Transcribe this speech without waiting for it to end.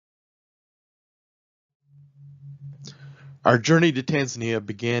Our journey to Tanzania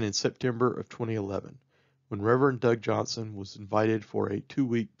began in September of 2011 when Reverend Doug Johnson was invited for a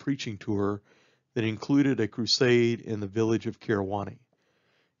 2-week preaching tour that included a crusade in the village of Kirawani.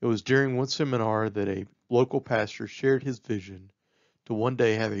 It was during one seminar that a local pastor shared his vision to one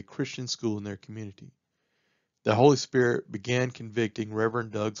day have a Christian school in their community. The Holy Spirit began convicting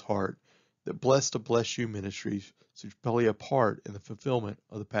Reverend Doug's heart that Blessed to Bless You ministries should play a part in the fulfillment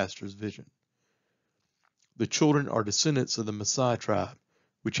of the pastor's vision. The children are descendants of the Maasai tribe,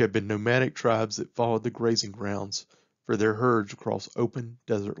 which have been nomadic tribes that followed the grazing grounds for their herds across open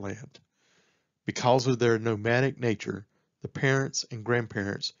desert land. Because of their nomadic nature, the parents and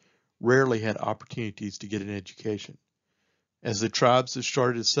grandparents rarely had opportunities to get an education. As the tribes have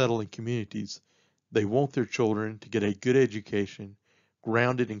started to settle in communities, they want their children to get a good education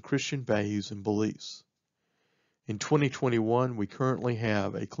grounded in Christian values and beliefs. In 2021, we currently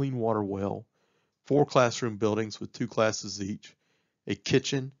have a clean water well, 4 classroom buildings with 2 classes each, a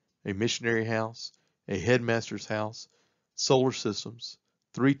kitchen, a missionary house, a headmaster's house, solar systems,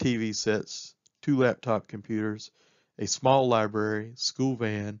 3 TV sets, 2 laptop computers, a small library, school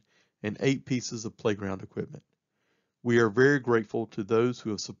van, and 8 pieces of playground equipment. We are very grateful to those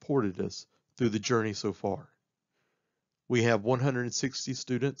who have supported us through the journey so far. We have 160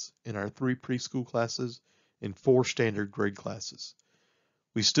 students in our 3 preschool classes and 4 standard grade classes.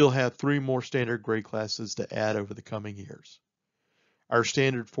 We still have 3 more standard grade classes to add over the coming years. Our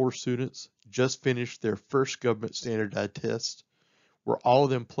standard 4 students just finished their first government standardized test, where all of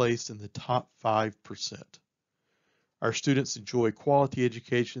them placed in the top 5%. Our students enjoy quality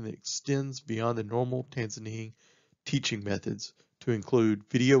education that extends beyond the normal Tanzanian teaching methods to include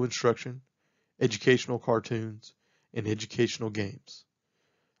video instruction, educational cartoons, and educational games.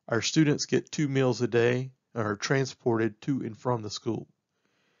 Our students get 2 meals a day and are transported to and from the school.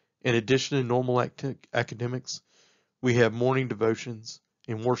 In addition to normal academics, we have morning devotions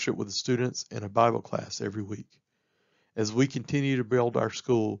and worship with the students and a Bible class every week. As we continue to build our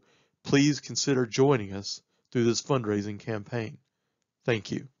school, please consider joining us through this fundraising campaign.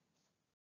 Thank you.